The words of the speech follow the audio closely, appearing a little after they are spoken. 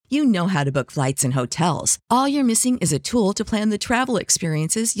You know how to book flights and hotels. All you're missing is a tool to plan the travel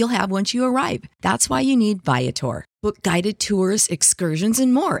experiences you'll have once you arrive. That's why you need Viator. Book guided tours, excursions,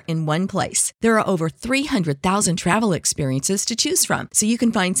 and more in one place. There are over 300,000 travel experiences to choose from, so you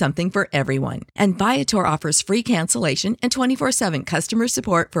can find something for everyone. And Viator offers free cancellation and 24/7 customer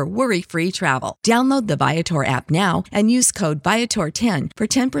support for worry-free travel. Download the Viator app now and use code Viator10 for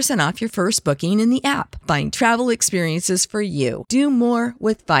 10% off your first booking in the app. Find travel experiences for you. Do more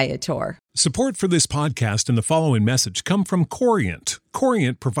with Viator. Support for this podcast and the following message come from Corient.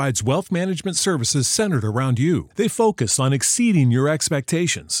 Corient provides wealth management services centered around you. They focus on exceeding your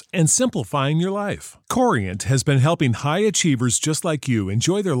expectations and simplifying your life. Corient has been helping high achievers just like you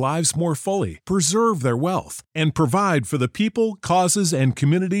enjoy their lives more fully, preserve their wealth, and provide for the people, causes, and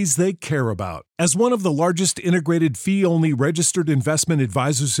communities they care about. As one of the largest integrated fee-only registered investment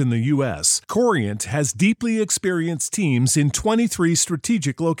advisors in the U.S., Corient has deeply experienced teams in 23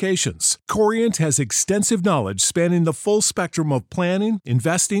 strategic locations. Corient has extensive knowledge spanning the full spectrum of planning,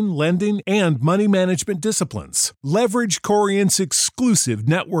 investing, lending, and money management disciplines. Leverage Corient's exclusive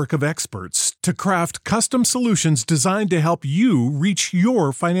network of experts to craft custom solutions designed to help you reach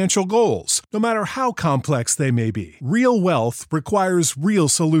your financial goals, no matter how complex they may be. Real wealth requires real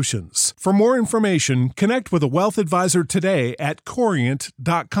solutions. For more information, connect with a wealth advisor today at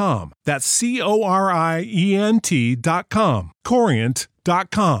Corient.com. That's Corient.com.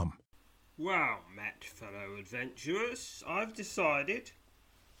 Corient.com. Well met, fellow adventurers, I've decided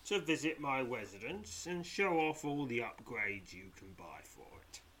to visit my residence and show off all the upgrades you can buy for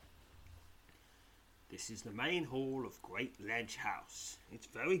it. This is the main hall of Great Ledge House. It's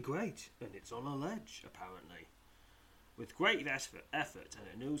very great, and it's on a ledge, apparently. With great effort and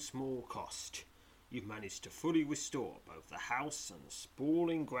at no small cost, you've managed to fully restore both the house and the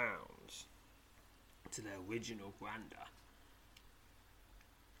sprawling grounds to their original grandeur.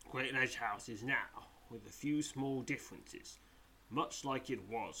 Great Ledge House is now, with a few small differences, much like it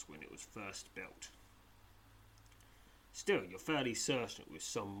was when it was first built. Still, you're fairly certain with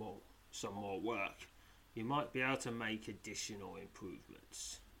some more work, you might be able to make additional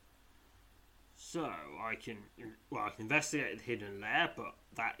improvements. So, I can investigate the hidden lair, but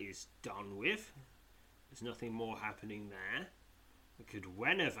that is done with. There's nothing more happening there. I could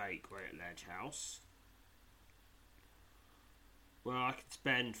renovate Great Ledge House. Well, I could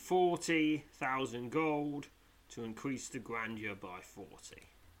spend 40,000 gold to increase the grandeur by 40.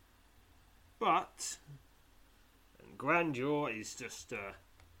 But, and grandeur is just a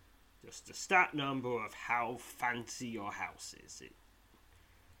stat number of how fancy your house is.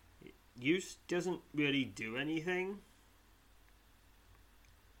 Use doesn't really do anything,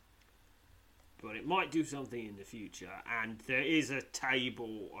 but it might do something in the future, and there is a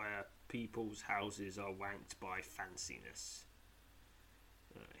table where people's houses are ranked by fanciness.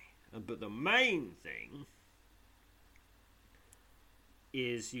 But the main thing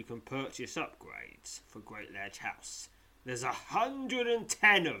is you can purchase upgrades for Great Ledge House. There's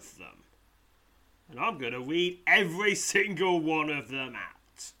 110 of them, and I'm going to read every single one of them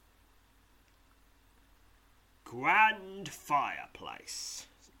out. Grand Fireplace.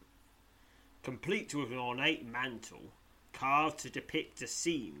 Complete with an ornate mantle, carved to depict a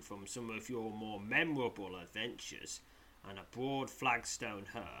scene from some of your more memorable adventures, and a broad flagstone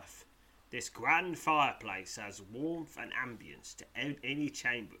hearth. This grand fireplace has warmth and ambience to any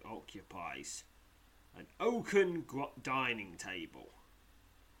chamber it occupies. An oaken dining table.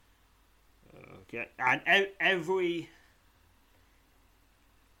 Okay, and every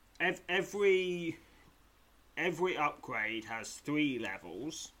upgrade has 3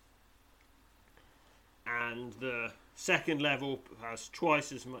 levels, and the second level has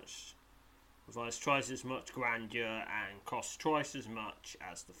provides twice as much grandeur and costs twice as much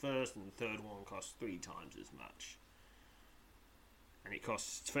as the first, and the third one costs 3 times as much. And it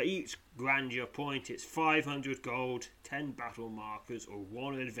costs, for each grandeur point, it's 500 gold, 10 battle markers, or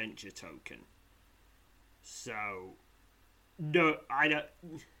 1 adventure token. So, no, I don't.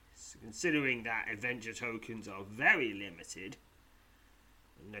 Considering that adventure tokens are very limited,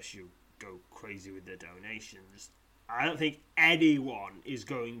 unless you go crazy with the donations, I don't think anyone is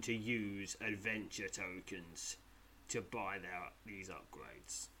going to use adventure tokens to buy these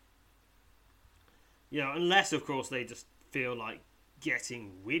upgrades. You know, unless, of course, they just feel like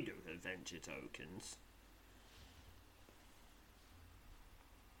getting rid of adventure tokens.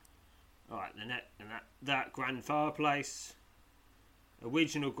 Alright, that grand fireplace.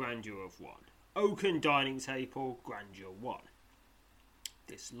 Original grandeur of 1. Oaken dining table, grandeur 1.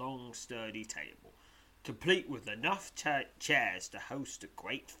 This long, sturdy table, complete with enough chairs to host a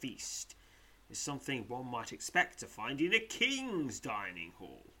great feast, is something one might expect to find in a king's dining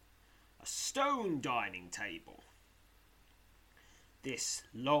hall. a stone dining table. This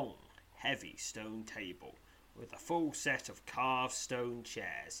long, heavy stone table with a full set of carved stone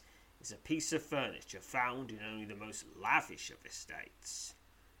chairs is a piece of furniture found in only the most lavish of estates.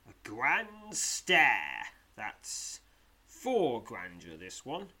 A grand stair, that's 4 grandeur this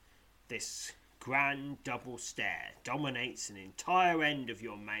one. This grand double stair dominates an entire end of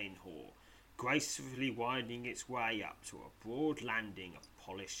your main hall, gracefully winding its way up to a broad landing of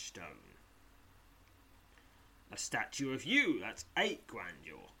polished stone. A statue of you, that's 8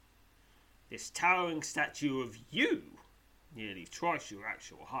 grandeur. This towering statue of you, nearly twice your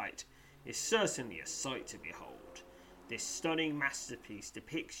actual height, is certainly a sight to behold. This stunning masterpiece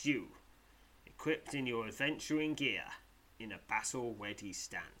depicts you, equipped in your adventuring gear, in a battle-ready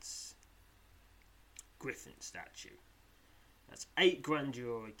stance. Griffin statue. That's 8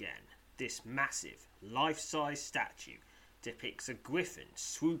 grandeur again. This massive, life-size statue depicts a griffin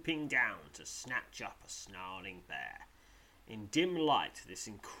swooping down to snatch up a snarling bear. In dim light, this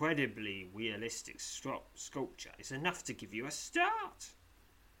incredibly realistic sculpture is enough to give you a start.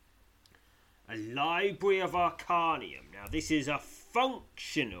 A Library of Arcanium. Now this is a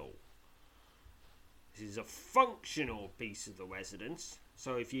functional piece of the residence.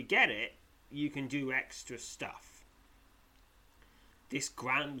 So if you get it, you can do extra stuff. This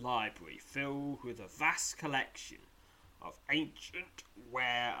grand library filled with a vast collection of ancient,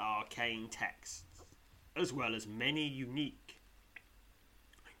 rare arcane texts, as well as many unique,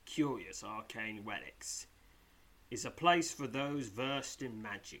 curious arcane relics, is a place for those versed in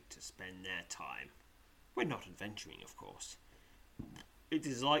magic to spend their time. We're not adventuring, of course. It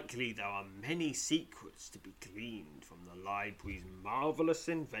is likely there are many secrets to be gleaned from the library's marvellous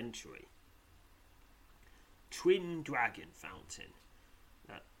inventory. Twin Dragon Fountain.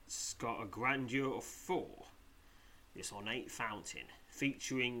 That's got a grandeur of 4. This ornate fountain,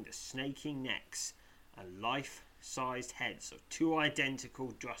 featuring the snaking necks and life-sized heads of 2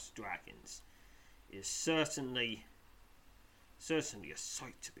 identical dust dragons, is certainly a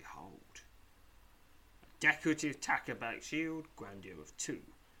sight to behold. A decorative Takabac shield, grandeur of 2.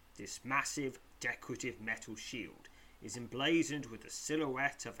 This massive decorative metal shield is emblazoned with the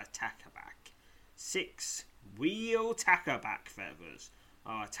silhouette of a Takabac. 6 real Takabac feathers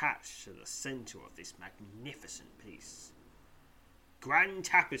are attached to the centre of this magnificent piece. Grand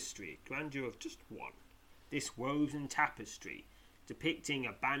tapestry, grandeur of just 1. This woven tapestry depicts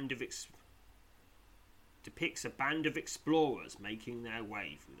a band of explorers making their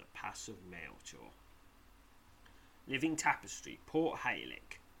way through the Pass of Melchior. Living tapestry, Port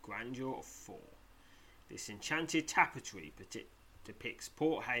Halic, grandeur of 4. This enchanted tapestry depicts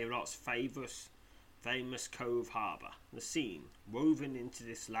Port Halic's famous Cove Harbour. The scene, woven into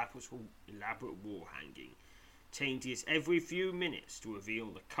this elaborate wall hanging, changes every few minutes to reveal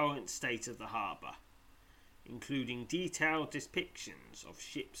the current state of the harbour, including detailed depictions of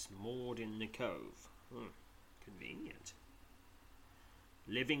ships moored in the cove. Convenient.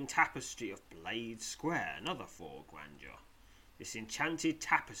 Living tapestry of Blade Square, another 4 grandeur. This enchanted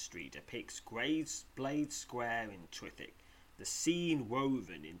tapestry depicts Blade Square in Trithik. The scene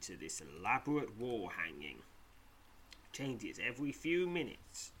woven into this elaborate wall hanging changes every few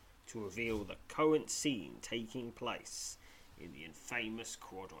minutes to reveal the current scene taking place in the infamous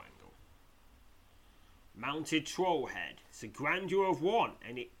quadrangle. Mounted troll head. It's a grandeur of 1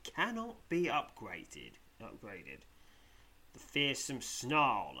 and it cannot be upgraded. The fearsome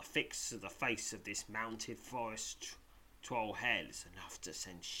snarl affixed to the face of this mounted forest troll head is enough to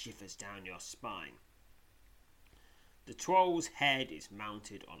send shivers down your spine. The troll's head is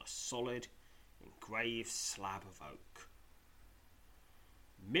mounted on a solid, engraved slab of oak.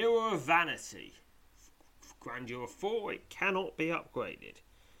 Mirror of Vanity. Grandeur of 4, it cannot be upgraded.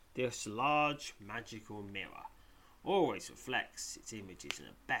 This large magical mirror always reflects its images in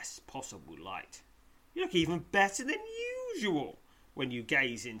the best possible light. You look even better than usual when you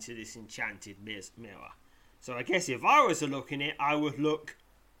gaze into this enchanted mirror. So I guess if I was to look in it, I would look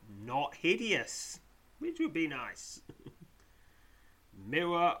not hideous, which would be nice.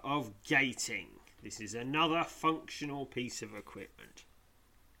 Mirror of Gating. This is another functional piece of equipment.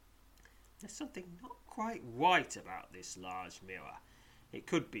 There's something not quite right about this large mirror. It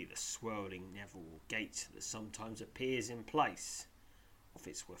could be the swirling Neville gate that sometimes appears in place of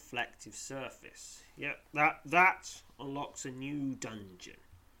its reflective surface. Yep, that unlocks a new dungeon.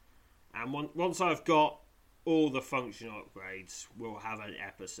 And once I've got all the functional upgrades, we'll have an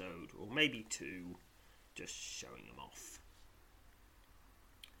episode, or maybe 2, just showing them off.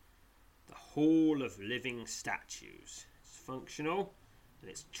 The Hall of Living Statues. It's functional, and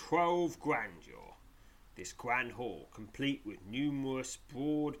it's 12 grandeur. This grand hall, complete with numerous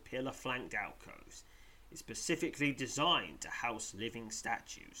broad pillar-flanked alcoves, is specifically designed to house living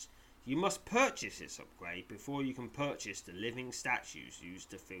statues. You must purchase this upgrade before you can purchase the living statues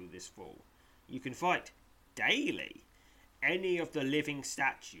used to fill this hall. You can fight daily any of the living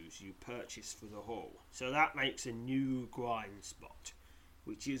statues you purchase for the hall. So that makes a new grind spot,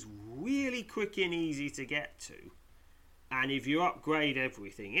 which is really quick and easy to get to. And if you upgrade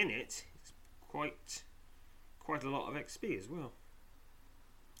everything in it, it's quite a lot of XP as well.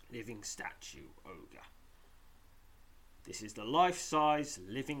 Living statue ogre. This is the life-size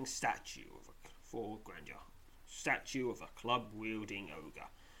living statue for grandeur. Statue of a club-wielding ogre.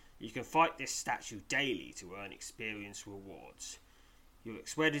 You can fight this statue daily to earn experience rewards. Your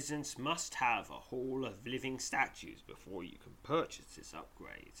expeditions must have a hall of living statues before you can purchase this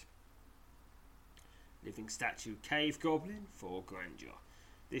upgrade. Living statue cave goblin for grandeur.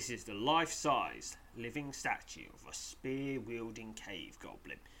 This is the life-size living statue of a spear-wielding cave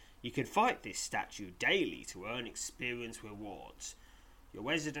goblin. You can fight this statue daily to earn experience rewards. Your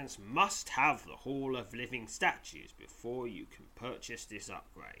residents must have the Hall of Living Statues before you can purchase this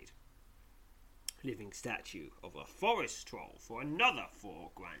upgrade. Living statue of a forest troll for another 4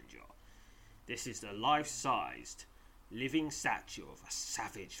 grandeur. This is the life-sized living statue of a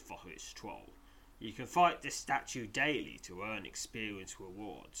savage forest troll. You can fight this statue daily to earn experience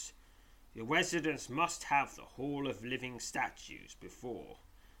rewards. Your residents must have the Hall of Living Statues before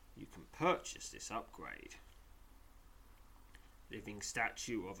you can purchase this upgrade. Living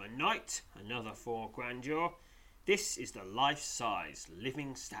statue of a knight, another 4 grandeur. This is the life-size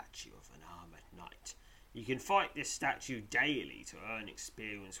living statue of an armoured knight. You can fight this statue daily to earn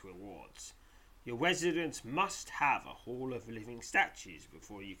experience rewards. Your residents must have a Hall of Living Statues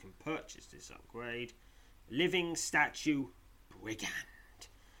before you can purchase this upgrade. Living statue brigand.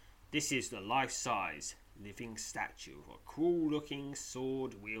 This is the life-size living statue of a cruel-looking,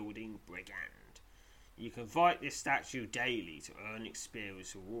 sword-wielding brigand. You can fight this statue daily to earn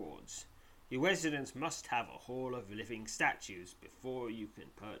experience rewards. Your residents must have a Hall of Living Statues before you can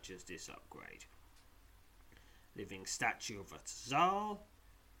purchase this upgrade. Living statue of a Tazal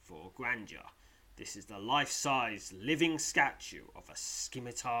for grandeur. This is the life-size living statue of a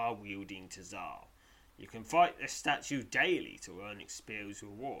scimitar-wielding Tazal. You can fight this statue daily to earn experience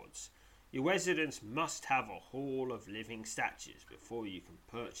rewards. Your residents must have a Hall of Living Statues before you can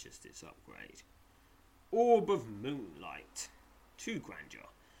purchase this upgrade. Orb of Moonlight, 2 grandeur.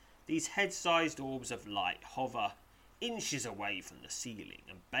 These head-sized orbs of light hover inches away from the ceiling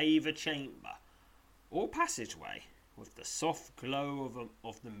and bathe a chamber or passageway with the soft glow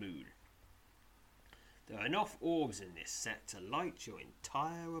of the moon. There are enough orbs in this set to light your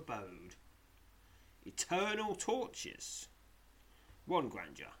entire abode. Eternal torches. 1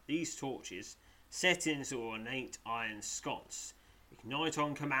 grandeur. These torches, set into ornate iron sconce, ignite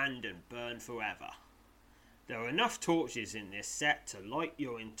on command and burn forever. There are enough torches in this set to light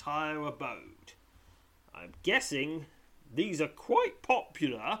your entire abode. I'm guessing these are quite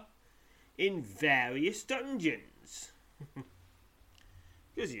popular in various dungeons.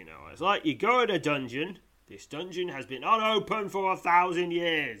 Because, you know, it's like you go in a dungeon. This dungeon has been unopened for 1,000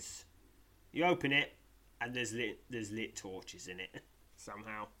 years. You open it, and there's lit torches in it.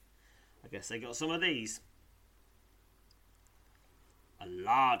 Somehow. I guess they got some of these. A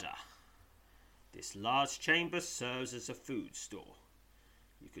larder. This large chamber serves as a food store.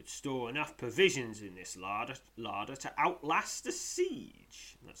 You could store enough provisions in this larder to outlast a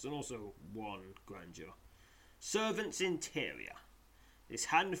siege. That's also 1 grandeur. Servants' interior. This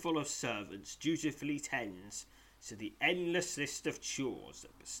handful of servants dutifully tends to the endless list of chores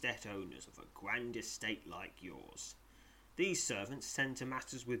that beset owners of a grand estate like yours. These servants tend to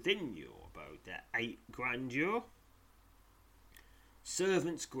matters within your abode. They're 8 grandeur.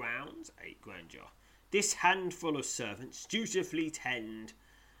 Servants' grounds, 8 grandeur. This handful of servants dutifully tend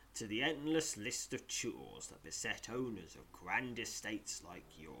to the endless list of chores that beset owners of grand estates like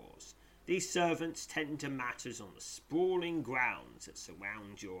yours. These servants tend to matters on the sprawling grounds that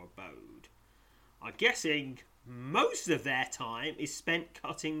surround your abode. I'm guessing most of their time is spent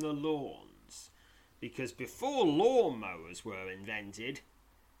cutting the lawns, because before lawnmowers were invented,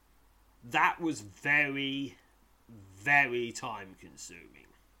 that was very, very time consuming.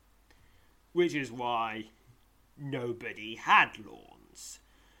 Which is why nobody had lawns.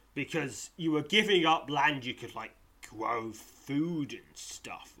 Because you were giving up land you could, like, grow food and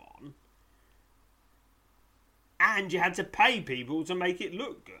stuff on. And you had to pay people to make it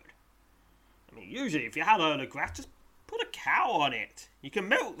look good. I mean, usually if you had a load of grass, just put a cow on it. You can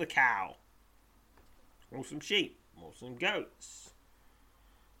milk the cow. Or some sheep. Or some goats.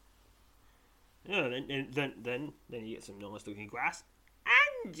 Yeah, then you get some nice looking grass,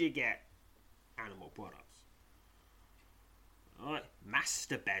 and you get animal products. Alright,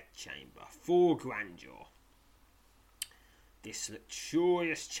 master bedchamber for grandeur. This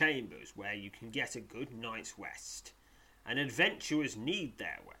luxurious chamber is where you can get a good night's rest, and adventurers need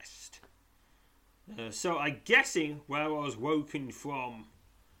their rest. So I'm guessing where I was woken from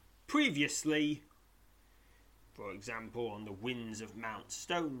previously, for example on the winds of Mount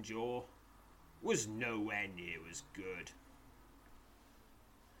Stonejaw, was nowhere near as good.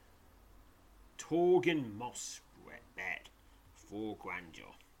 Torgin Moss bed for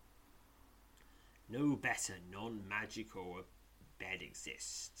grandeur. No better non-magical bed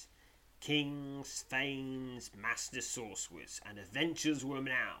exists. Kings, thanes, master sorcerers, and adventurers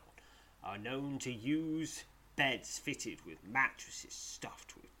renowned are known to use beds fitted with mattresses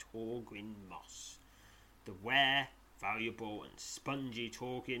stuffed with Torgin moss. The rare, valuable, and spongy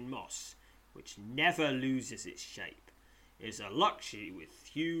Torgin moss, which never loses its shape, is a luxury with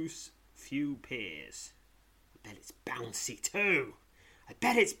few peers. I bet it's bouncy too. I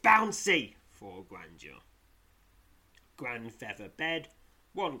bet it's bouncy for grandeur. Grand feather bed,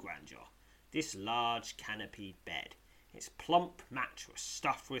 one grandeur. This large canopied bed, its plump mattress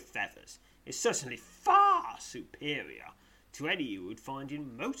stuffed with feathers, is certainly far superior to any you would find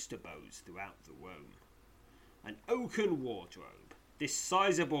in most abodes throughout the Rome. An oaken wardrobe. This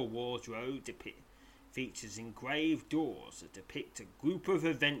sizable wardrobe features engraved doors that depict a group of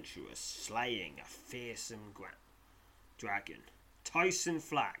adventurers slaying a fearsome dragon. Tyson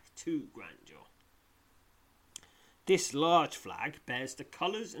flag, 2 grandeur. This large flag bears the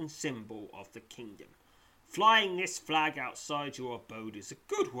colours and symbol of the kingdom. Flying this flag outside your abode is a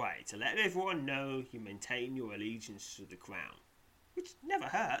good way to let everyone know you maintain your allegiance to the crown, which never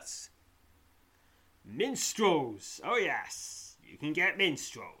hurts. Minstrels! Oh yes, you can get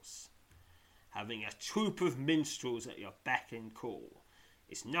minstrels. Having a troop of minstrels at your beck and call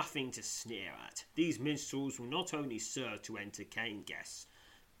is nothing to sneer at. These minstrels will not only serve to entertain guests,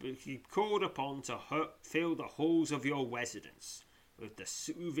 but be called upon to fill the halls of your residence with the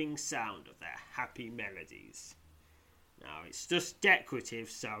soothing sound of their happy melodies. Now, it's just decorative,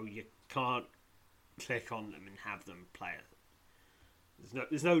 so you can't click on them and have them play it.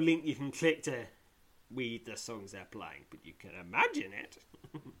 There's no link you can click to read the songs they're playing, but you can imagine it.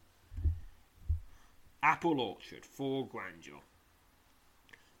 Apple orchard for grandeur.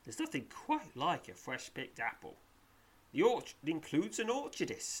 There's nothing quite like a fresh picked apple. The orchard includes an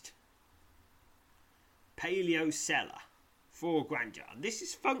orchardist. Paleo cellar for grandeur. And this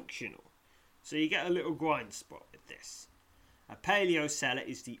is functional, so you get a little grind spot with this. A paleo cellar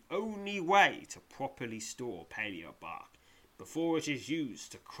is the only way to properly store paleo bark before it is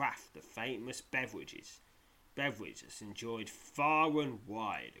used to craft the famous beverages enjoyed far and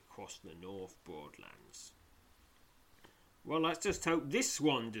wide across the North Broadlands. Well, let's just hope this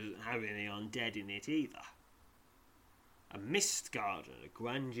one doesn't have any undead in it either. A mist garden, a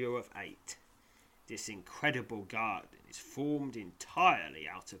grandeur of 8. This incredible garden is formed entirely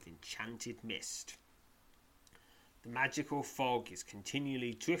out of enchanted mist. The magical fog is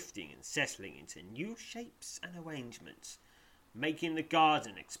continually drifting and settling into new shapes and arrangements, making the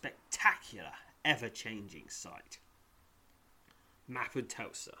garden a spectacular, ever-changing sight. Map of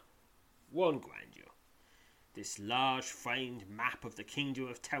Telsa, 1 grandeur. This large framed map of the Kingdom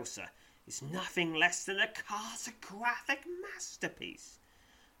of Telsa is nothing less than a cartographic masterpiece.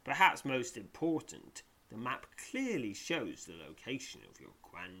 Perhaps most important, the map clearly shows the location of your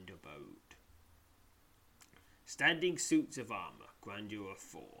grand abode. Standing suits of armour, grandeur of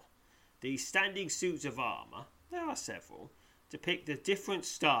 4. These standing suits of armour, there are several, depict the different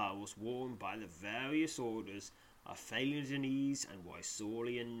styles worn by the various orders of Phalangenese and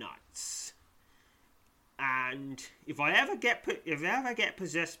Wysorian knights. And if I ever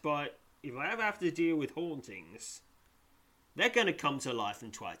have to deal with hauntings, they're going to come to life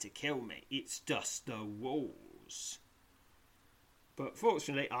and try to kill me. It's just the rules. But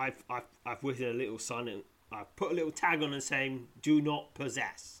fortunately, I've written a little sign. I've put a little tag on and saying "Do not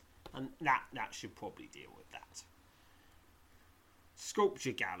possess," and that should probably deal with that.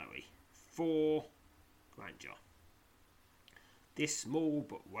 Sculpture gallery, 4 grandeur. This small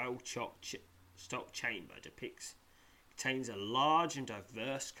but well-stocked chamber contains a large and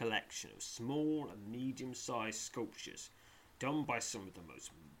diverse collection of small and medium-sized sculptures done by some of the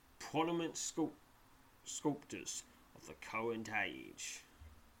most prominent sculptors of the current age.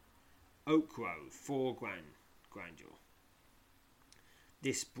 Oak Grove, 4 grandeur.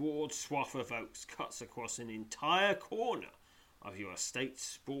 This broad swath of oaks cuts across an entire corner of your estate's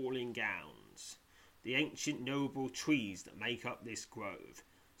sprawling grounds. The ancient noble trees that make up this grove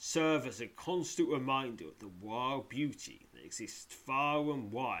serve as a constant reminder of the wild beauty that exists far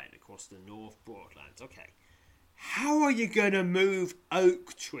and wide across the North Broadlands. Okay, how are you going to move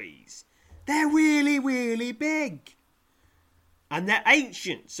oak trees? They're really, really big. And they're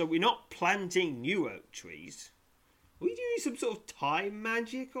ancient, so we're not planting new oak trees. Are we doing some sort of time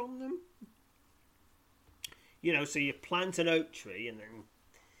magic on them? You know, so you plant an oak tree and then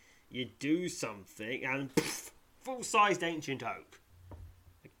you do something and poof, full-sized ancient oak.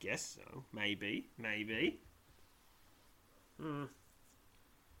 I guess so. Maybe.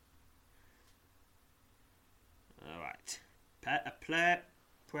 Alright. A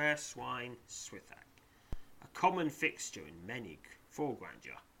prayer swine swithag. A common fixture in many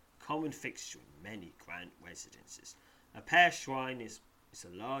grand residences. A pear shrine is a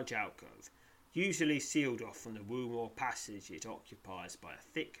large alcove, usually sealed off from the room or passage it occupies by a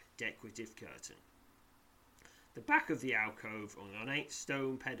thick decorative curtain. The back of the alcove, on an ornate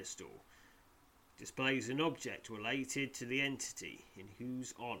stone pedestal, displays an object related to the entity in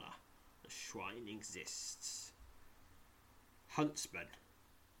whose honour the shrine exists. Huntsman.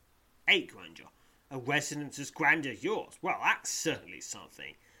 8 grandeur. A residence as grand as yours. Well, that's certainly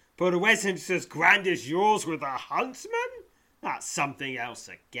something. But a residence as grand as yours with a huntsman? That's something else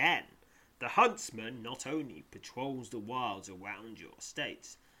again. The huntsman not only patrols the wilds around your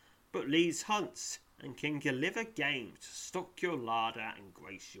estates, but leads hunts and can deliver game to stock your larder and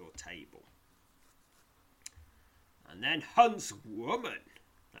grace your table. And then huntswoman.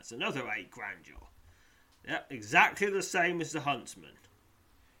 That's another 8 grandeur. Yep, exactly the same as the huntsman.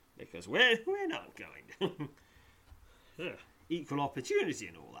 Because we're not going to. Equal opportunity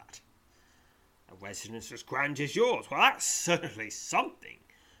and all that. A residence as grand as yours. Well, that's certainly something.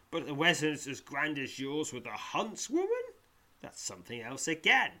 But a residence as grand as yours with a huntswoman? That's something else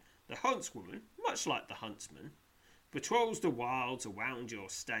again. The huntswoman, much like the huntsman, patrols the wilds around your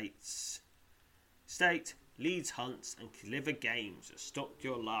state, leads hunts and deliver games that stock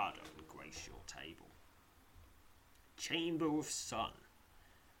your larder and grace your table. Chamber of Sun.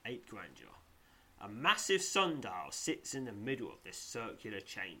 8 grandeur. A massive sundial sits in the middle of this circular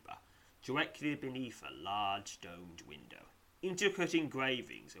chamber, directly beneath a large domed window. Intricate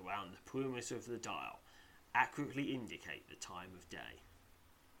engravings around the perimeter of the dial accurately indicate the time of day.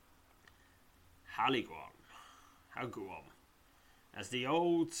 Hagguam. As the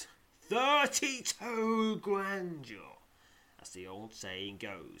old 32 grandeur. As the old saying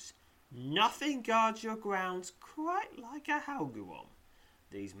goes, nothing guards your grounds quite like a Hagguam.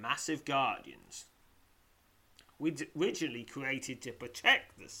 These massive guardians, originally created to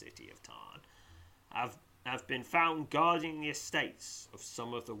protect the city of Tarn, have been found guarding the estates of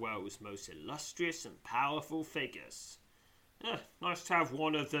some of the world's most illustrious and powerful figures. Nice to have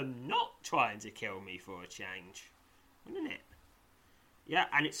one of them not trying to kill me for a change, isn't it? Yeah,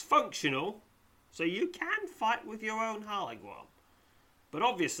 and it's functional, so you can fight with your own Hagguam. But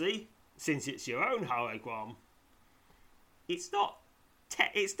obviously, since it's your own Hagguam, it's not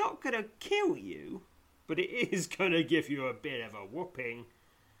going to kill you, but it is going to give you a bit of a whooping,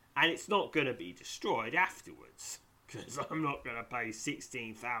 and it's not going to be destroyed afterwards, because I'm not going to pay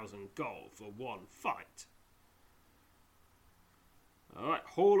 16,000 gold for one fight. Alright,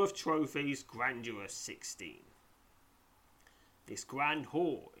 Hall of Trophies, Grandeur 16. This grand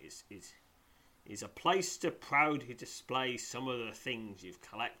hall is a place to proudly display some of the things you've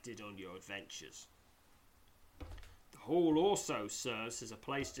collected on your adventures. The hall also serves as a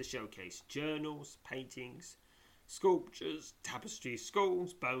place to showcase journals, paintings, sculptures, tapestries,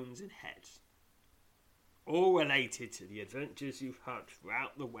 skulls, bones and heads, all related to the adventures you've had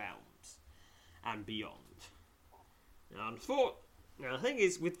throughout the realms and beyond. Now the thing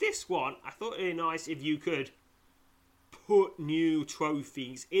is, with this one, I thought it'd be nice if you could put new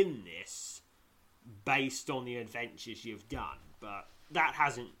trophies in this based on the adventures you've done, but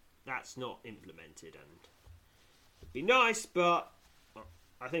that's not implemented, and it'd be nice, but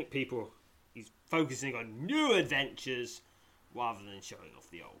I think he's focusing on new adventures rather than showing off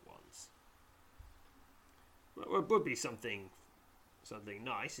the old ones. It would be something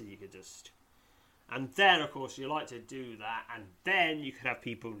nice if you could just... And then, of course, you like to do that, and then you could have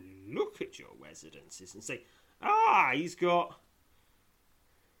people look at your residences and say, he's got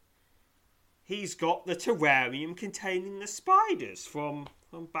the terrarium containing the spiders from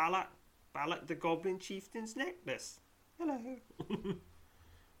Balak the Goblin Chieftain's necklace. Hello. And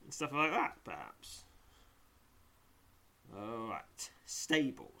stuff like that, perhaps. Alright.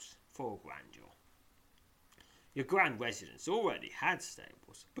 Stables. 4 grandeur. Your grand residence already had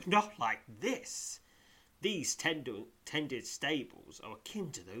stables, but not like this. These tended stables are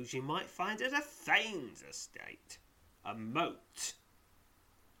akin to those you might find at a thane's estate. A moat.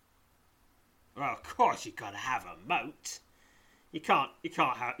 Well, of course you gotta have a moat. You can't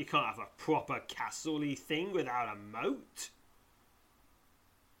have a proper castle-y thing without a moat.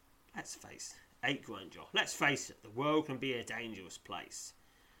 Let's face it, 8 grandeur. Let's face it, the world can be a dangerous place.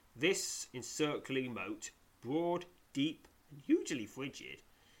 This encircling moat, broad, deep, and hugely frigid,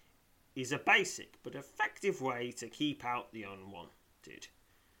 is a basic but effective way to keep out the unwanted.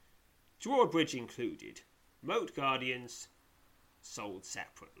 Drawbridge included. Moat guardians sold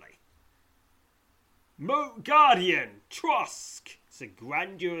separately. Moat Guardian Trosk. It's a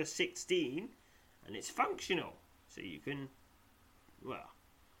grandeur of 16 and it's functional. So you can, well,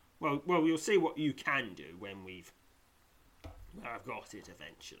 you'll see what you can do when I've got it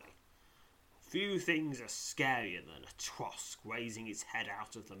eventually. Few things are scarier than a Trosk raising its head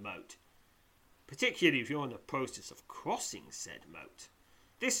out of the moat, particularly if you're in the process of crossing said moat.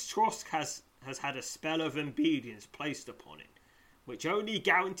 This Trosk has had a spell of obedience placed upon it, which only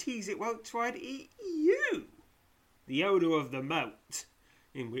guarantees it won't try to eat you, the owner of the moat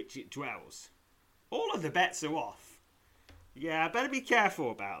in which it dwells. All of the bets are off. Yeah, better be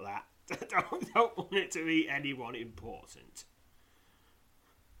careful about that. Don't want it to eat anyone important.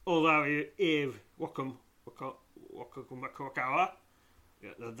 Although if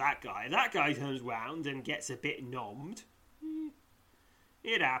that guy turns round and gets a bit nommed,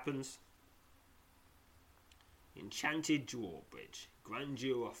 it happens. Enchanted Drawbridge,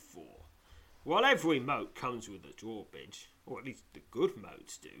 grandeur of 4. While every moat comes with a drawbridge, or at least the good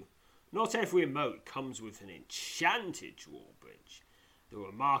moats do, not every moat comes with an enchanted drawbridge. The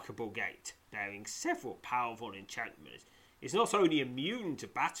remarkable gate, bearing several powerful enchantments, is not only immune to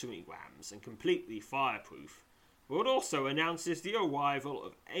battering rams and completely fireproof, but also announces the arrival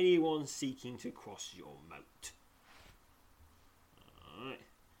of anyone seeking to cross your moat. Alright.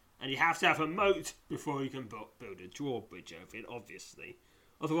 And you have to have a moat before you can build a drawbridge over it, obviously.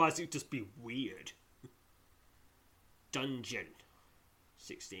 Otherwise it would just be weird. Dungeon.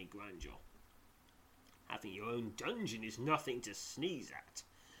 16 grandeur. Having your own dungeon is nothing to sneeze at.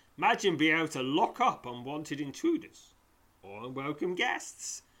 Imagine being able to lock up unwanted intruders or unwelcome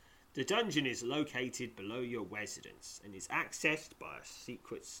guests. The dungeon is located below your residence and is accessed by a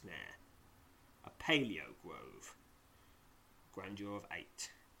secret snare. A paleo grove. Grandeur of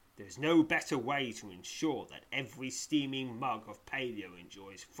 8. There is no better way to ensure that every steaming mug of paleo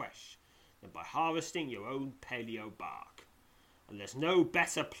enjoys fresh than by harvesting your own paleo bark. And there's no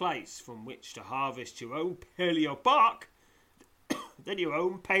better place from which to harvest your own paleo bark than your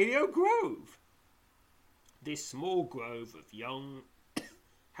own paleo grove. This small grove of young,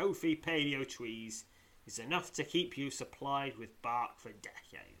 healthy paleo trees is enough to keep you supplied with bark for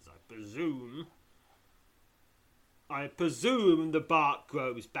decades. I presume the bark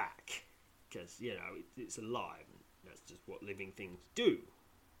grows back, because, it's alive, and that's just what living things do.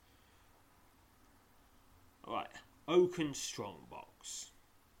 Alright, Oaken Strongbox.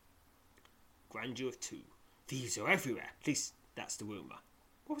 Grandeur of 2. Thieves are everywhere, at least that's the rumour.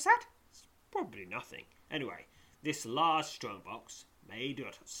 What was that? It's probably nothing. Anyway, this large strongbox, made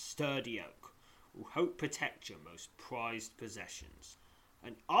out of sturdy oak, will help protect your most prized possessions.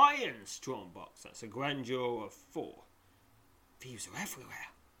 An iron strongbox, that's a grandeur of 4. Thieves are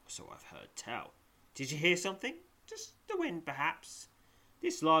everywhere, so I've heard tell. Did you hear something? Just the wind, perhaps.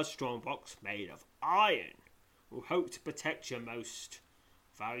 This large strongbox, made of iron, will help to protect your most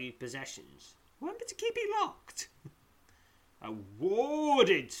valued possessions. Remember to keep it locked. A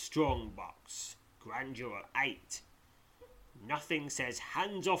warded strongbox, grandeur of 8. Nothing says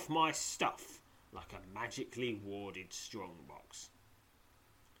hands off my stuff like a magically warded strongbox.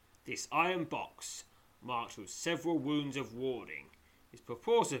 This iron box, marked with several wounds of warding, is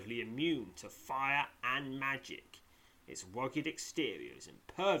purportedly immune to fire and magic. Its rugged exterior is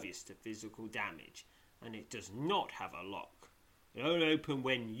impervious to physical damage, and it does not have a lock. It only opens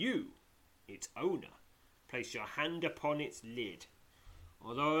when you, its owner, place your hand upon its lid.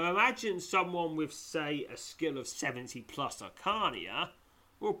 Although I imagine someone with, say, a skill of 70 plus Arcania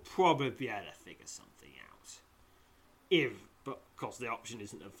will probably be able to figure something out. But of course the option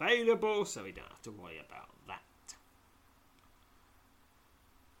isn't available, so we don't have to worry about that.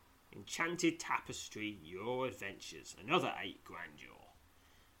 Enchanted Tapestry, Your Adventures, another 8 grandeur.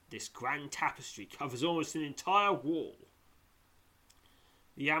 This grand tapestry covers almost an entire wall.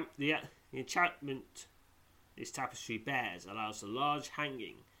 The enchantment this tapestry bears allows the large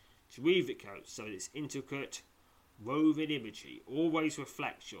hanging to weave it coat so that its intricate woven imagery always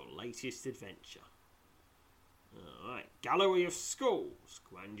reflects your latest adventure. Alright, Gallery of Skulls,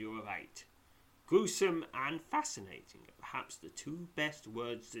 grandeur of 8. Gruesome and fascinating are perhaps the 2 best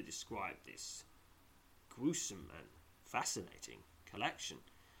words to describe this gruesome and fascinating collection.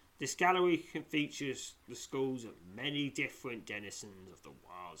 This gallery features the skulls of many different denizens of the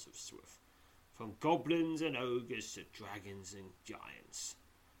wilds of Swift, from goblins and ogres to dragons and giants.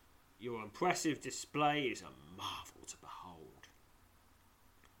 Your impressive display is a marvel to behold.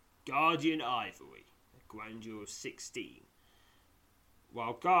 Guardian Ivory, a grandeur of 16.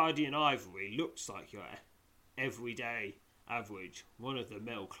 While Guardian Ivory looks like your everyday average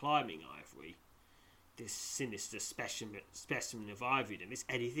run-of-the-mill climbing ivory, this sinister specimen of ivordom is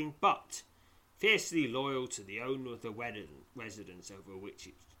anything but, fiercely loyal to the owner of the residence over which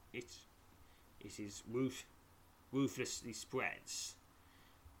it is ruthlessly spreads.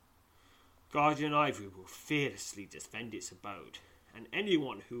 Guardian Ivory will fearlessly defend its abode, and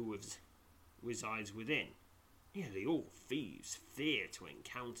anyone who resides within. Nearly all thieves fear to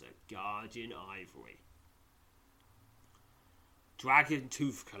encounter Guardian Ivory. Dragon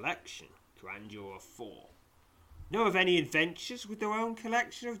Tooth Collection, grandeur of 4. Know of any adventures with their own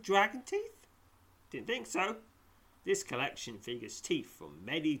collection of dragon teeth? Didn't think so. This collection figures teeth from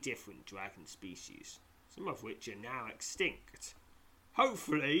many different dragon species, some of which are now extinct.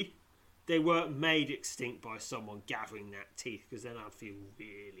 Hopefully, they weren't made extinct by someone gathering that teeth, because then I'd feel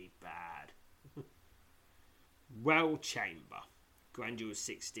really bad. Well Chamber, grandeur of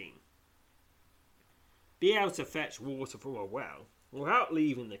 16. Be able to fetch water from a well without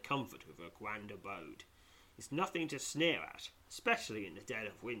leaving the comfort of a grand abode is nothing to sneer at, especially in the dead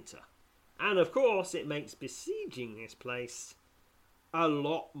of winter. And of course, it makes besieging this place a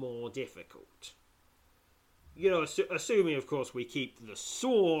lot more difficult. You know, assuming, of course, we keep the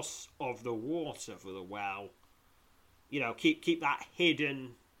source of the water for the well. You know, keep that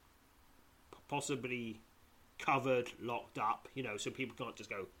hidden, possibly covered, locked up. You know, so people can't just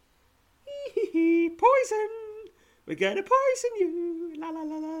go, hee hee hee, poison! We're gonna poison you! La la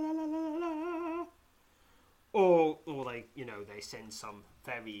la la la la la la. Or they send someone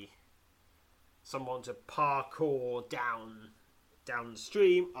to parkour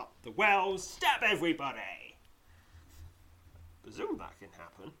downstream, up the well, stab everybody! Presume that can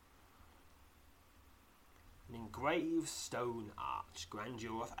happen. An engraved stone arch,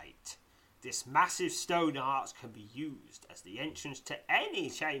 grandeur of 8. This massive stone arch can be used as the entrance to any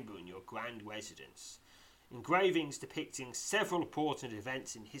chamber in your grand residence. Engravings depicting several important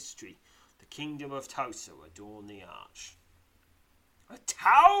events in history, the kingdom of Tosa, adorn the arch. A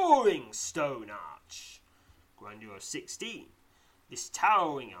towering stone arch, grandeur of 16. This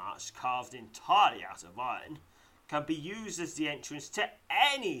towering arch, carved entirely out of iron, can be used as the entrance to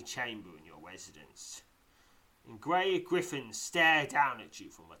any chamber in your residence. Engraved griffins stare down at you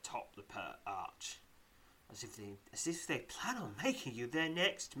from atop the arch, as if they plan on making you their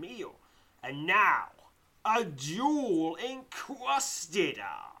next meal. And now, a jewel encrusted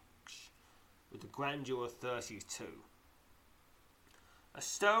arch, with the grandeur of 32. A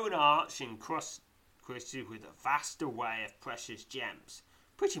stone arch encrusted with a vast array of precious gems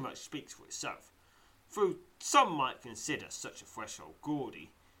pretty much speaks for itself. Though some might consider such a threshold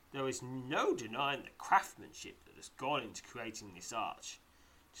gaudy, there is no denying the craftsmanship that has gone into creating this arch.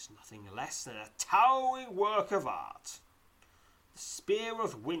 Just nothing less than a towering work of art. The Spear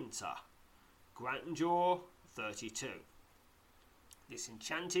of Winter, grandeur 32. This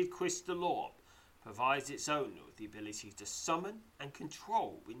enchanted crystal orb provides its owner with the ability to summon and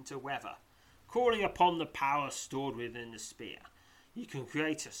control winter weather. Calling upon the power stored within the spear, you can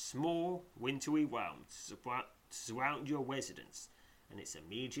create a small, wintry realm to surround your residence and its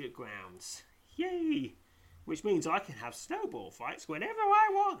immediate grounds. Yay! Which means I can have snowball fights whenever I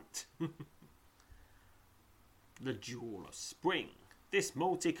want. The Jewel of Spring. This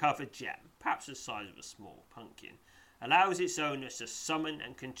multicoloured gem, perhaps the size of a small pumpkin, allows its owners to summon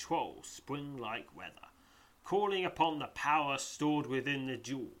and control spring-like weather. Calling upon the power stored within the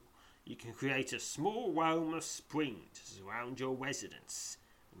jewel, you can create a small realm of spring to surround your residence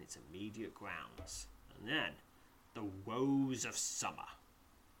and its immediate grounds. And then, the Woes of Summer.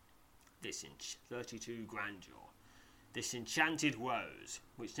 This 32 grandeur. This enchanted rose,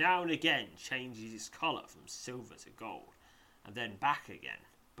 which now and again changes its colour from silver to gold, and then back again,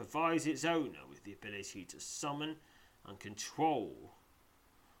 provides its owner with the ability to summon and control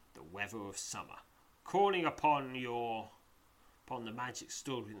the weather of summer. Calling upon the magic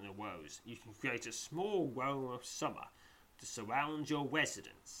stored within the rose, you can create a small realm of summer to surround your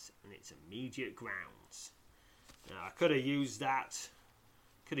residence and its immediate grounds. Now, I could have used that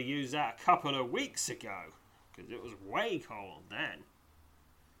a couple of weeks ago, because it was way cold then.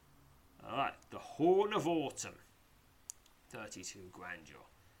 Alright, the Horn of Autumn, 32 grandeur.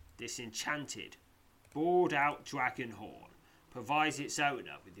 This enchanted, bored out dragon horn provides its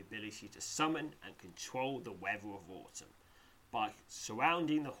owner with the ability to summon and control the weather of autumn. By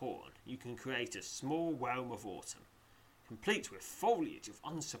surrounding the horn, you can create a small realm of autumn, complete with foliage of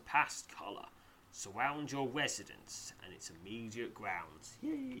unsurpassed colour. Surround your residence and its immediate grounds.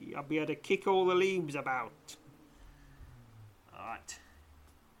 Yay, I'll be able to kick all the leaves about. Alright.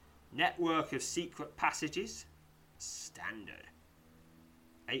 Network of secret passages. Standard.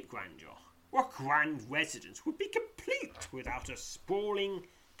 8 grandeur. What grand residence would be complete without a sprawling,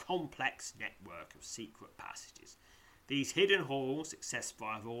 complex network of secret passages? These hidden halls, accessed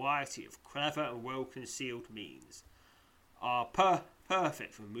by a variety of clever and well-concealed means, are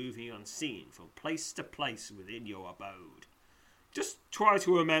perfect for moving unseen from place to place within your abode. Just try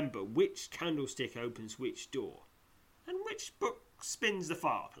to remember which candlestick opens which door, and which book spins the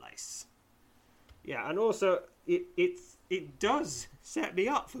fireplace. Yeah, and also, it does set me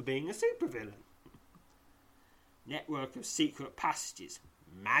up for being a supervillain. Network of secret passages.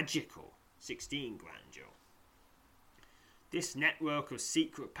 Magical. 16 grandeur. This network of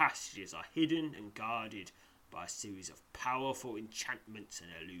secret passages are hidden and guarded by a series of powerful enchantments and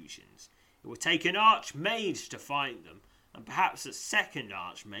illusions. It will take an archmage to find them, and perhaps a second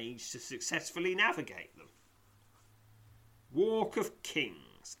archmage to successfully navigate them. Walk of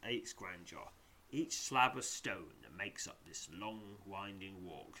Kings. 8 grandeur. Each slab of stone that makes up this long, winding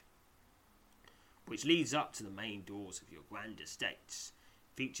walk, which leads up to the main doors of your grand estates,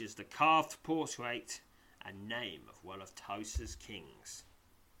 features the carved portrait and name of one of Tosa's kings.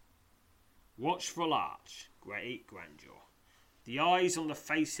 Watchful Arch. 8 grandeur. The eyes on the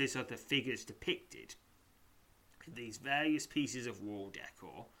faces of the figures depicted in these various pieces of wall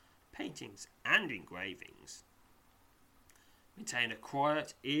decor, paintings and engravings maintain a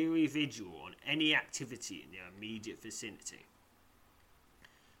quiet, eerie vigil on any activity in their immediate vicinity.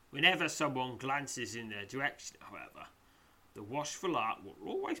 Whenever someone glances in their direction, however, the watchful art will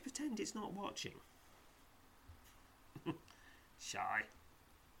always pretend it's not watching. Shy.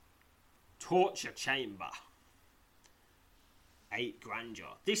 Torture Chamber. 8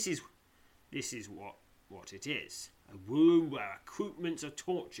 grandeur. This is what it is. A room where equipments of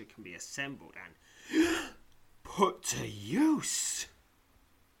torture can be assembled and put to use.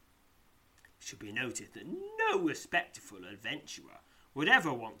 It should be noted that no respectful adventurer would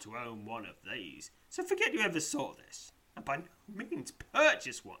ever want to own one of these, so forget you ever saw this, and by no means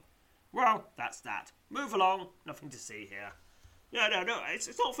purchase one. Well, that's that. Move along. Nothing to see here. No.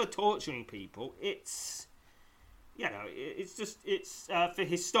 It's not for torturing people. It's, it's for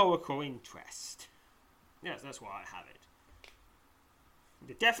historical interest. Yes, that's why I have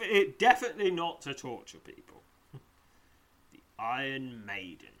it. Definitely not to torture people. The Iron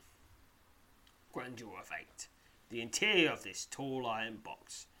Maiden. Grandeur of 8. The interior of this tall iron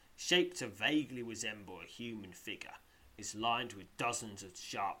box, shaped to vaguely resemble a human figure, is lined with dozens of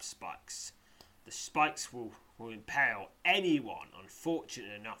sharp spikes. The spikes will impale anyone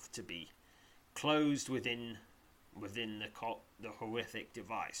unfortunate enough to be closed within the horrific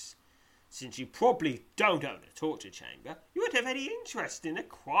device. Since you probably don't own a torture chamber, you won't have any interest in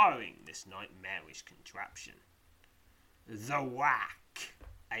acquiring this nightmarish contraption. The Whack.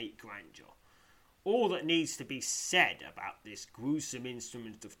 8 grandeur. All that needs to be said about this gruesome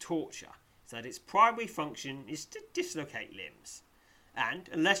instrument of torture is that its primary function is to dislocate limbs. And,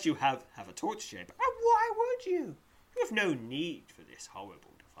 unless you have a torture chamber, and why would you? You have no need for this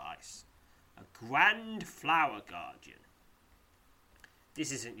horrible device. A Grand Flower Guardian.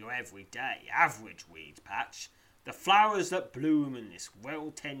 This isn't your everyday, average weed patch. The flowers that bloom in this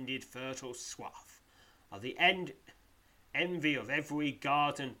well-tended, fertile swath are the envy of every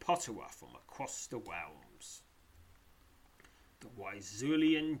garden potterer from across the realms. The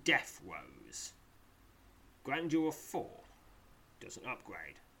Wyzulian Death Rose. Grandeur of 4. Doesn't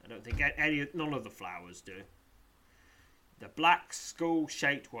upgrade. I don't think none of the flowers do. The black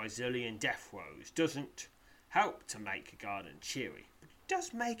skull-shaped Wyzulian Death Rose doesn't help to make a garden cheery, but it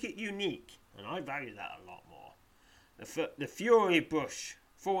does make it unique, and I value that a lot more. The thorny bush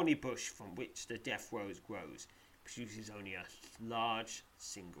from which the Death Rose grows produces only a large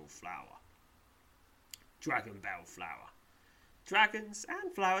single flower. Dragon Bell Flower. Dragons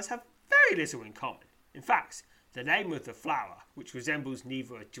and flowers have very little in common. In fact, the name of the flower, which resembles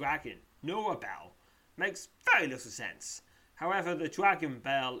neither a dragon nor a bell, makes very little sense. However, the dragon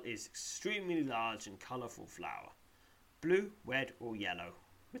bell is extremely large and colourful flower, blue, red or yellow,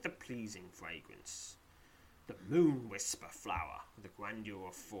 with a pleasing fragrance. The Moon Whisper Flower, with a grandeur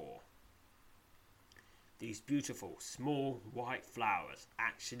of 4. These beautiful, small, white flowers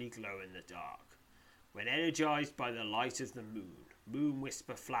actually glow in the dark. When energized by the light of the Moon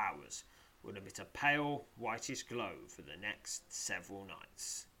Whisper flowers will emit a pale, whitish glow for the next several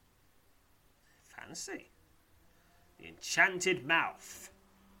nights. Fancy. The Enchanted Mouth.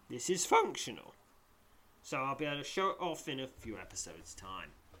 This is functional, so I'll be able to show it off in a few episodes' time.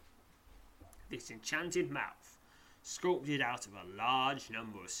 This enchanted mouth, sculpted out of a large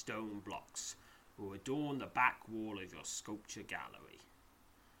number of stone blocks, will adorn the back wall of your sculpture gallery.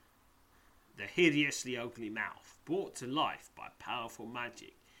 The hideously ugly mouth, brought to life by powerful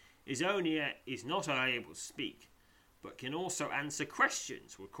magic, is not only able to speak, but can also answer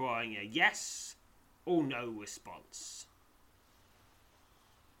questions requiring a yes or no response.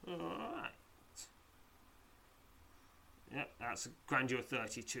 Alright. Yep, that's Grandeur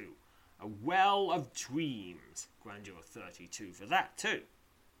 32. A Well of Dreams, Grandeur 32 for that too.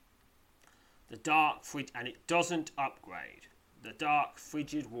 The dark, and it doesn't upgrade. The dark,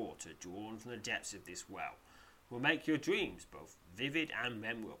 frigid water drawn from the depths of this well will make your dreams both vivid and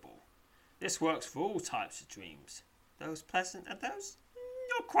memorable. This works for all types of dreams, those pleasant and those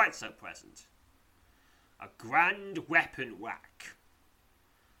not quite so pleasant. A Grand Weapon Whack,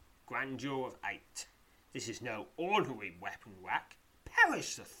 Grandeur of 8. This is no ordinary weapon whack.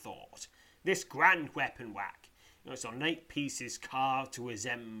 Perish the thought. This grand weapon whack, its ornate pieces carved to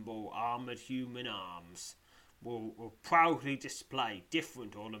resemble armoured human arms, will proudly display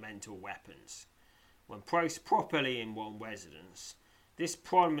different ornamental weapons. When placed properly in one residence, this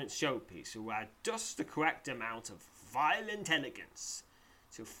prominent showpiece will add just the correct amount of violent elegance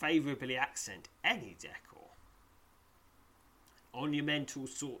to favourably accent any decor. Ornamental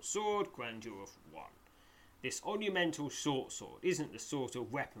short sword, Grandeur of 1. This ornamental short sword isn't the sort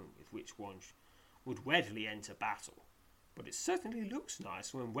of weapon with which one would readily enter battle, but it certainly looks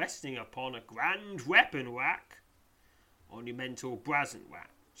nice when resting upon a grand weapon whack. Ornamental brazen whack.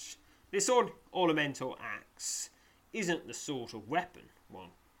 This ornamental axe isn't the sort of weapon,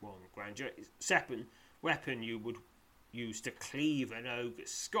 one Grandeur, weapon you would use to cleave an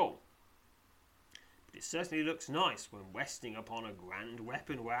ogre's skull, but it certainly looks nice when resting upon a grand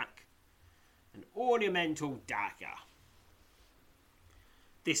weapon whack. An ornamental dagger.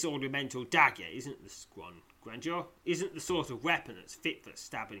 This ornamental dagger isn't the sort of weapon that's fit for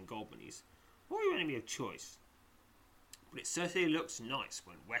stabbing goblins or your enemy of choice, but it certainly looks nice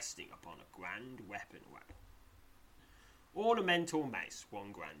when resting upon a grand weapon whack. Ornamental mace,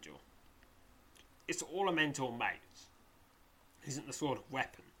 1 Grandeur. This ornamental mace isn't the sort of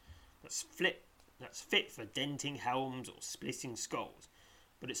weapon that's fit for denting helms or splitting skulls,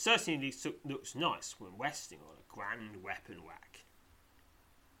 but it certainly looks nice when resting on a grand weapon whack.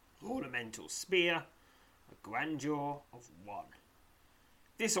 Ornamental spear, a Grandeur of 1.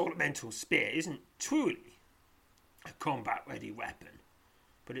 This ornamental spear isn't truly a combat-ready weapon,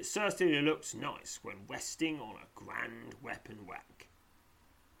 but it certainly looks nice when resting on a grand weapon whack.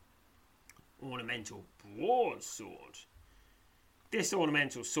 Ornamental broadsword. This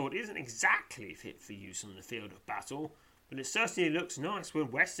ornamental sword isn't exactly fit for use on the field of battle, but it certainly looks nice when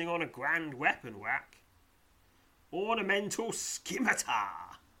resting on a grand weapon whack. Ornamental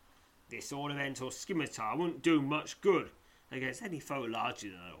scimitar. This ornamental scimitar wouldn't do much good against any foe larger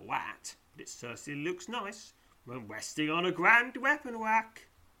than a rat, but it certainly looks nice when resting on a grand weapon whack.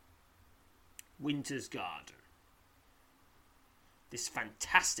 Winter's Garden. This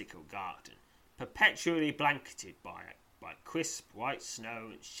fantastical garden, perpetually blanketed by crisp white snow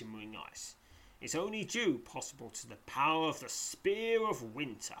and shimmering ice, is only due possible to the power of the Spear of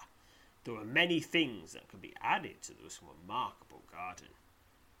Winter. There are many things that can be added to this remarkable garden.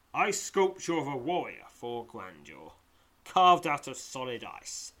 Ice sculpture of a warrior, 4 Grandeur, carved out of solid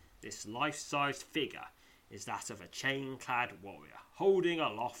ice. This life-sized figure is that of a chain-clad warrior, holding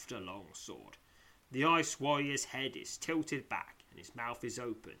aloft a long sword. The ice warrior's head is tilted back, and his mouth is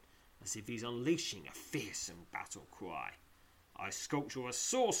open, as if he's unleashing a fearsome battle cry. Ice sculpture of a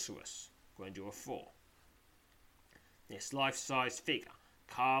sorceress, Grandeur 4. This life-sized figure,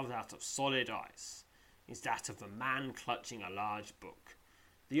 carved out of solid ice, is that of a man clutching a large book.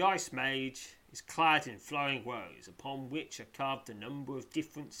 The ice mage is clad in flowing robes, upon which are carved a number of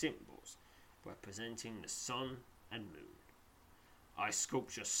different symbols, representing the sun and moon. Ice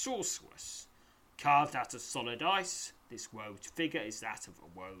sculpture sorceress, carved out of solid ice, this robed figure is that of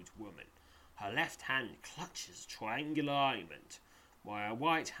a robed woman. Her left hand clutches a triangular ornament, while her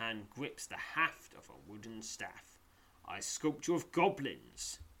right hand grips the haft of a wooden staff. Ice sculpture of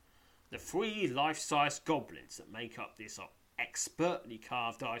goblins. The 3 life-size goblins that make up this expertly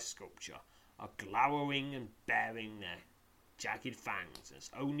carved ice sculpture are glowering and baring their jagged fangs as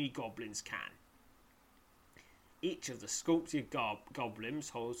only goblins can. Each of the sculpted goblins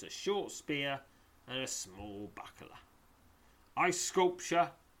holds a short spear and a small buckler. Ice sculpture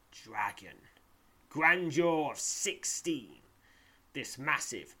dragon. Grandeur of 16. This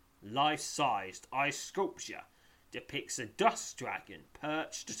massive, life-sized ice sculpture depicts a dust dragon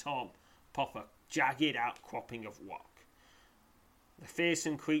perched atop a jagged outcropping of rock. The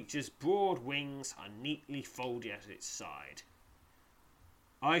fearsome creature's broad wings are neatly folded at its side.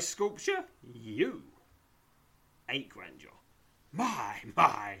 Ice sculpture, you. 8 grandeur.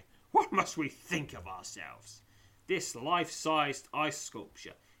 My, what must we think of ourselves? This life-sized ice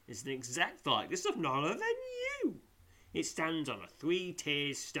sculpture is an exact likeness of none other than you. It stands on a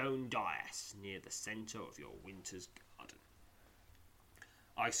 3-tiered stone dais near the centre of your winter's garden.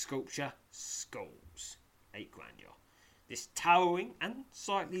 Ice sculpture, skulls. 8 grandeur. This towering and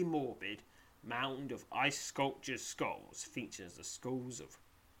slightly morbid mound of ice sculptured skulls features the skulls of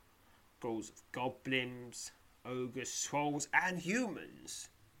goblins, ogres, trolls, and humans.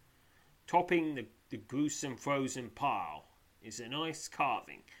 Topping the gruesome frozen pile is an ice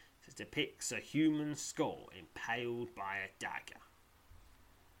carving that depicts a human skull impaled by a dagger.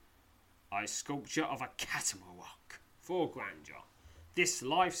 Ice sculpture of a catamaran. 4 grandeur. This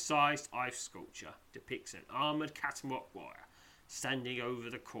life-sized ice sculpture depicts an armoured catamaran warrior standing over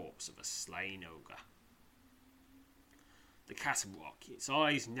the corpse of a slain ogre. The catamaran, its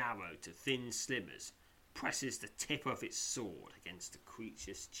eyes narrowed to thin slimmers, presses the tip of its sword against the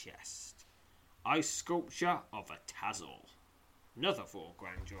creature's chest. Ice sculpture of a Tazal. Another 4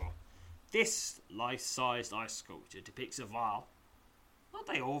 grandeur. This life-sized ice sculpture depicts a vile, aren't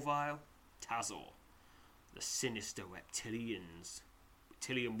they all vile? Tazal, the sinister reptilian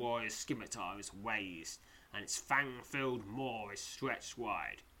warrior's scimitar is raised, and its fang-filled maw is stretched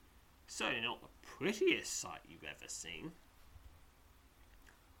wide. Certainly not the prettiest sight you've ever seen.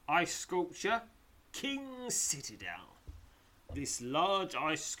 Ice sculpture, King's Citadel. This large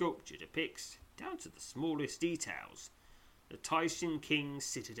ice sculpture depicts, down to the smallest details, the Tyson King's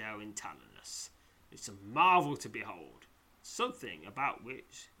Citadel in Talonus. It's a marvel to behold, something about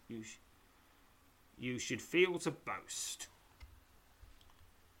which you should feel to boast.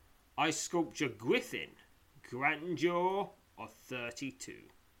 Ice sculpture Griffin, grandeur of 32.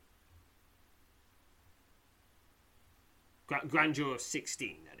 Grandeur of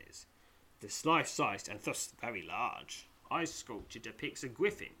 16, that is. This life-sized and thus very large ice sculpture depicts a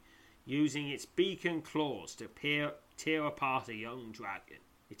griffin using its beak and claws to tear apart a young dragon.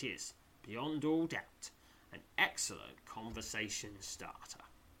 It is, beyond all doubt, an excellent conversation starter.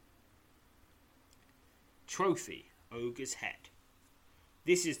 Trophy, Ogre's Head.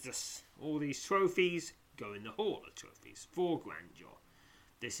 All these trophies go in the Hall of Trophies. 4 grandeur.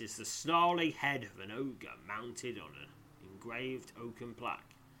 This is the snarly head of an ogre mounted on an engraved oaken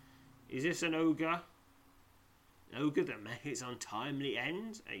plaque. Is this an ogre? An ogre that met its untimely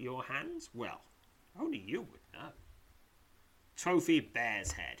end at your hands? Well, only you would know. Trophy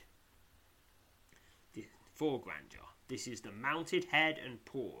Bear's Head. 4 grandeur. This is the mounted head and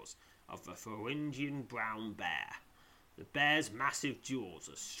paws of a Thuringian brown bear. The bear's massive jaws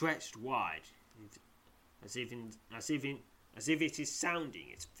are stretched wide, as if it is sounding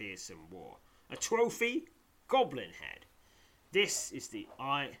its fearsome roar. A trophy, Goblin Head. This is the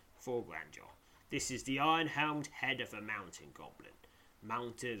 4 grandeur. This is the iron-helmed head of a mountain goblin,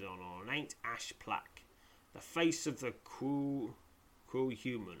 mounted on an ornate ash plaque. The face of the cruel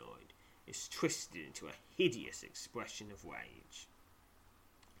humanoid is twisted into a hideous expression of rage.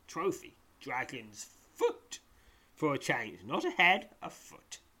 Trophy, Dragon's Foot. For a change, not a head, a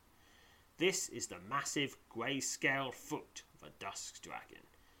foot. This is the massive grey-scale foot of a dusk dragon.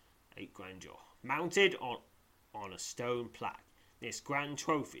 8 grandeur. Mounted on a stone plaque. This grand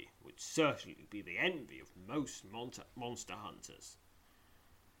trophy would certainly be the envy of most monster hunters.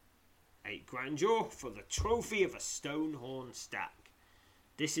 8 grandeur for the trophy of a Stonehorn Stag.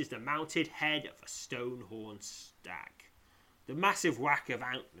 This is the mounted head of a Stonehorn Stag. The massive whack of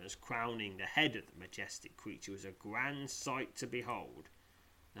antlers crowning the head of the majestic creature is a grand sight to behold.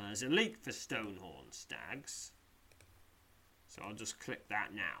 Now, there's a link for Stonehorn Stags, so I'll just click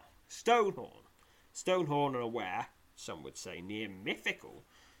that now. Stonehorn. Stonehorn are aware, some would say near mythical,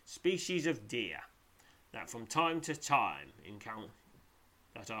 species of deer that are from time to time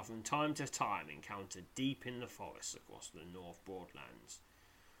encountered deep in the forests across the North Broadlands.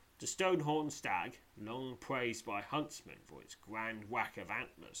 The Stonehorn Stag, long praised by huntsmen for its grand whack of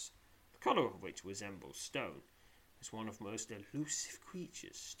antlers, the colour of which resembles stone, is one of the most elusive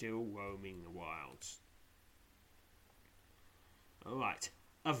creatures still roaming the wilds. Alright,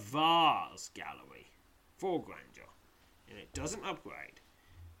 a vase gallery, 4 grandeur, and it doesn't upgrade.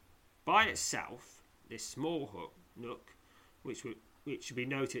 By itself, this small nook, which should be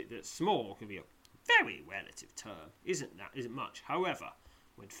noted that small can be a very relative term, isn't much. However,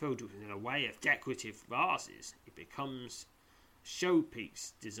 when filled with an array of decorative vases, it becomes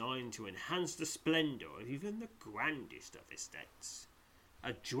showpiece designed to enhance the splendour of even the grandest of estates.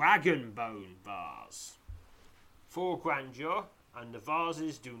 A dragon bone vase. 4 grandeur, and the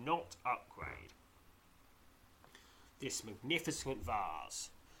vases do not upgrade. This magnificent vase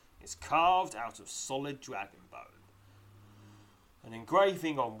is carved out of solid dragon bone. An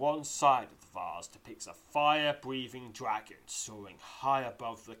engraving on one side of the vase depicts a fire-breathing dragon soaring high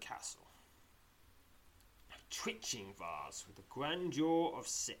above the castle. A twitching vase with a grandeur of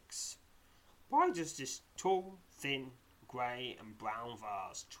 6. Why does this tall, thin, grey and brown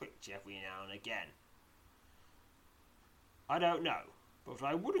vase twitch every now and again? I don't know, but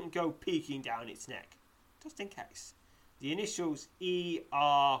I wouldn't go peeking down its neck, just in case. The initials ERY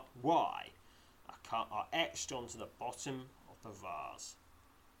are etched onto the bottom of the vase.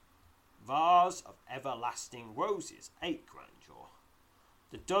 Vase of everlasting roses, 8 grandeur.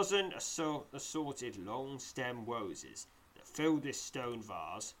 The dozen assorted long stem roses that fill this stone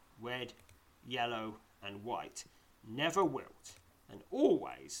vase, red, yellow and white, never wilt and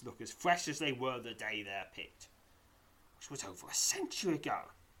always look as fresh as they were the day they're picked, which was over a century ago.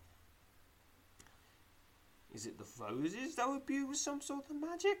 Is it the roses that were imbued with some sort of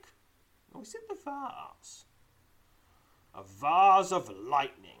magic? Or is it the vase? A vase of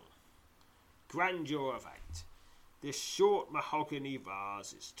lightning. Grandeur of 8. This short mahogany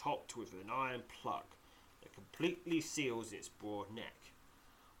vase is topped with an iron plug that completely seals its broad neck.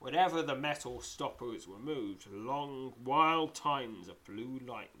 Whenever the metal stopper is removed, long, wild times of blue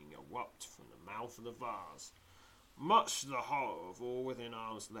lightning erupt from the mouth of the vase, much to the horror of all within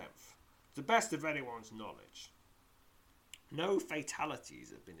arm's length. To the best of anyone's knowledge, no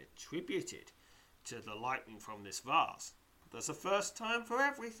fatalities have been attributed to the lightning from this vase. There's a first time for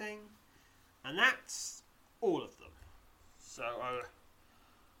everything, and that's all of them. So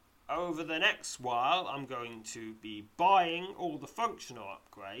over the next while, I'm going to be buying all the functional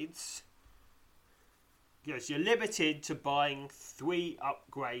upgrades, because you're limited to buying 3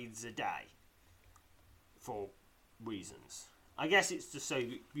 upgrades a day for reasons. I guess it's just so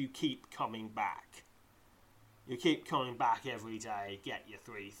you keep coming back. You keep coming back every day, get your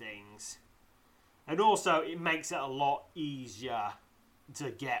 3 things. And also, it makes it a lot easier to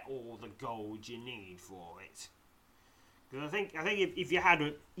get all the gold you need for it. Because I think if you had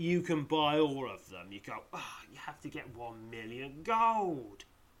it, you can buy all of them. You go, you have to get 1 million gold.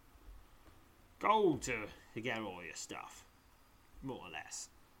 Gold to get all your stuff. More or less.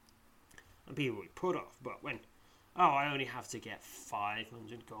 And people will be put off. But when, I only have to get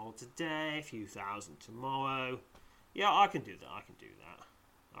 500 gold today, a few thousand tomorrow. Yeah, I can do that.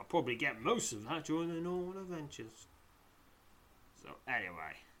 I'll probably get most of that during the normal adventures. So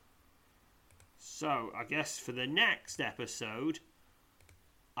anyway. So I guess for the next episode,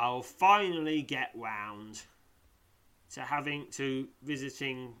 I'll finally get round to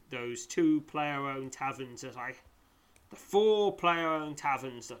visiting those 2 player-owned taverns the 4 player-owned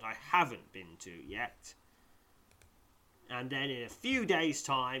taverns that I haven't been to yet. And then in a few days'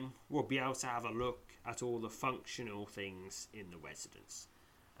 time, we'll be able to have a look at all the functional things in the residence.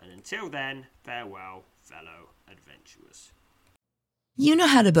 And until then, farewell, fellow adventurers. You know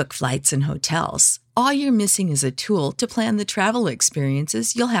how to book flights and hotels. All you're missing is a tool to plan the travel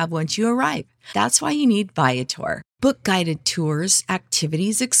experiences you'll have once you arrive. That's why you need Viator. Book guided tours,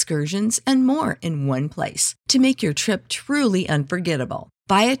 activities, excursions, and more in one place to make your trip truly unforgettable.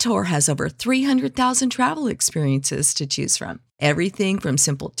 Viator has over 300,000 travel experiences to choose from. Everything from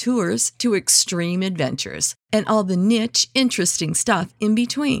simple tours to extreme adventures and all the niche, interesting stuff in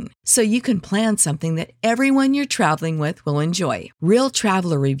between. So you can plan something that everyone you're traveling with will enjoy. Real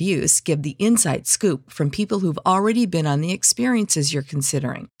traveler reviews give the inside scoop from people who've already been on the experiences you're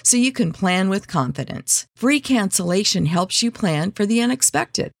considering. So you can plan with confidence. Free cancellation helps you plan for the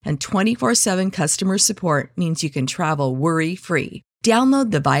unexpected. And 24/7 customer support means you can travel worry-free. Download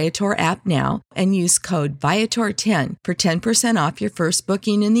the Viator app now and use code Viator10 for 10% off your first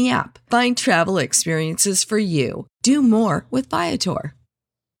booking in the app. Find travel experiences for you. Do more with Viator.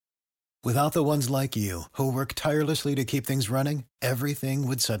 Without the ones like you, who work tirelessly to keep things running, everything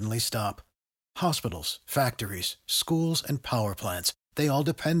would suddenly stop. Hospitals, factories, schools, and power plants, they all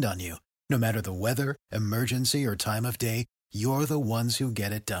depend on you. No matter the weather, emergency, or time of day, you're the ones who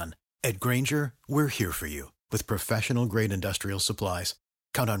get it done. At Grainger, we're here for you. With professional-grade industrial supplies,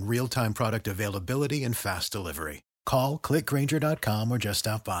 count on real-time product availability and fast delivery. Call, click Grainger.com, or just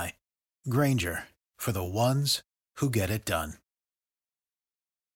stop by. Grainger, for the ones who get it done.